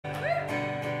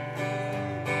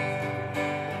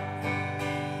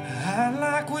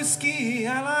whiskey,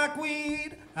 I like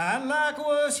weed. I like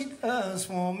what she does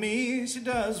for me. She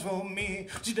does for me,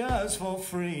 she does for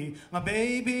free. My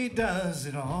baby does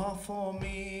it all for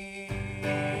me.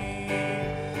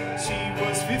 She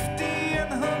was 50 in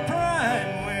her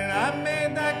prime when I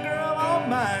made that girl all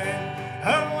mine.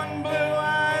 Her one blue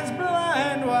eye's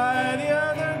blind, while the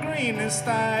other green is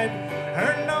tied.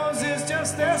 Her nose is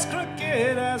just as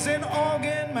crooked as an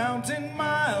Oregon mountain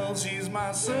mile. She's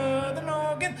my southern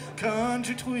Oregon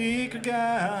country tweaker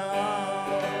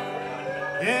gal.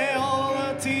 Yeah, all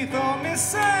her teeth are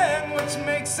missing, which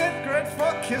makes it great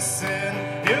for kissing.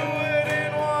 You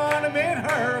wouldn't want to meet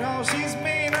her, cause she's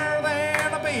meaner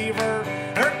than a beaver.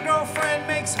 Her girlfriend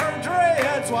makes her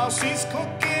dreads while she's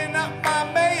cooking up my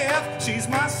meth. She's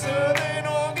my southern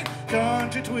Oregon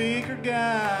country tweaker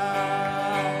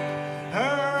gal.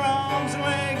 Her arms and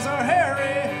legs are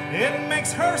hairy, it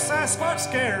makes her Sasquatch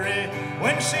scary.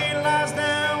 When she lies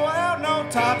down without no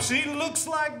top, she looks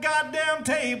like goddamn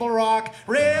Table Rock.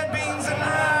 Red beans and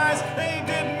rice, they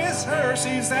did miss her.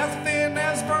 She's as thin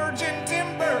as virgin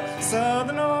timber,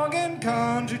 southern Oregon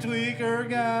country tweaker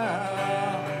gal.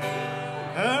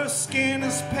 Her skin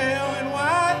is pale and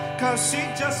white, cause she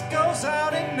just goes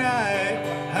out at night.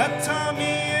 Her tummy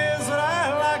is what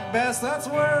I like best, that's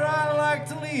where I like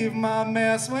to leave my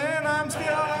mess. When I'm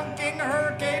spelunking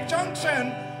Hurricane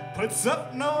Junction, puts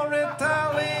up no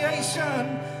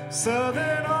retaliation,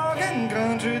 southern Oregon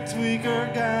country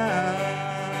tweaker gal.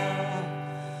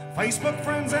 Facebook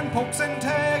friends and pokes and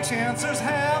tags, she answers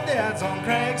half the ads on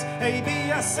Craig's,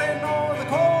 ABS and North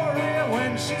Korea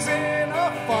when she's in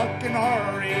a fucking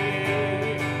hurry.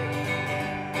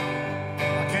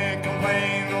 I can't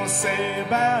complain or say a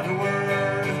bad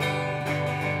word,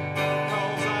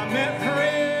 cause I met her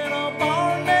in a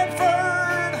barn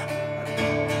Medford.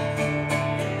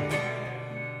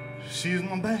 She's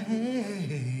my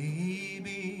baby,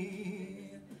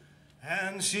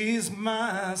 and she's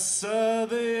my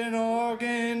southern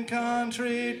Oregon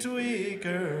country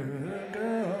tweaker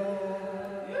girl.